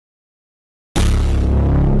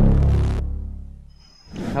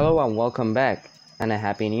Hello and welcome back, and a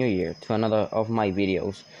happy new year to another of my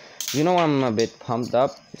videos. I'm a bit pumped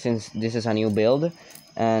up since this is a new build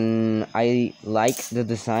and I like the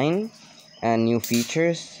design and new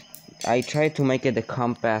features. I try to make it the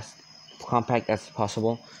compact as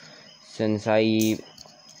possible since I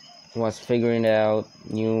was figuring out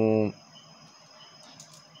new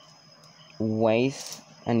ways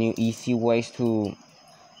and new easy ways to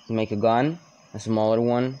make a gun, a smaller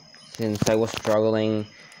one, since I was struggling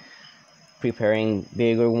preparing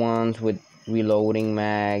bigger ones with reloading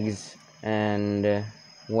mags and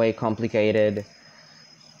way complicated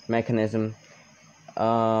mechanism.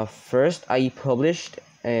 First, I published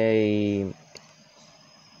a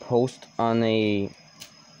post on a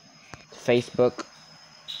Facebook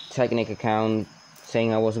Technic account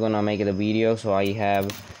saying I was gonna make it a video, so I have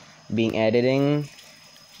been editing.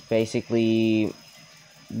 Basically,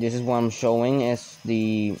 this is what I'm showing is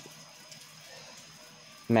the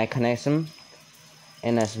mechanism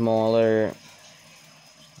in a smaller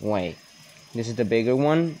way. This is the bigger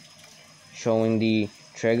one, showing the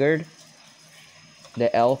trigger.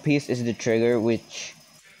 The L piece is the trigger which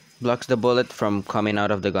blocks the bullet from coming out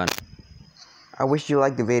of the gun. I wish you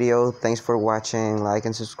liked the video. Thanks for watching. Like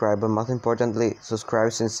and subscribe, but most importantly,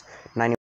 subscribe since 90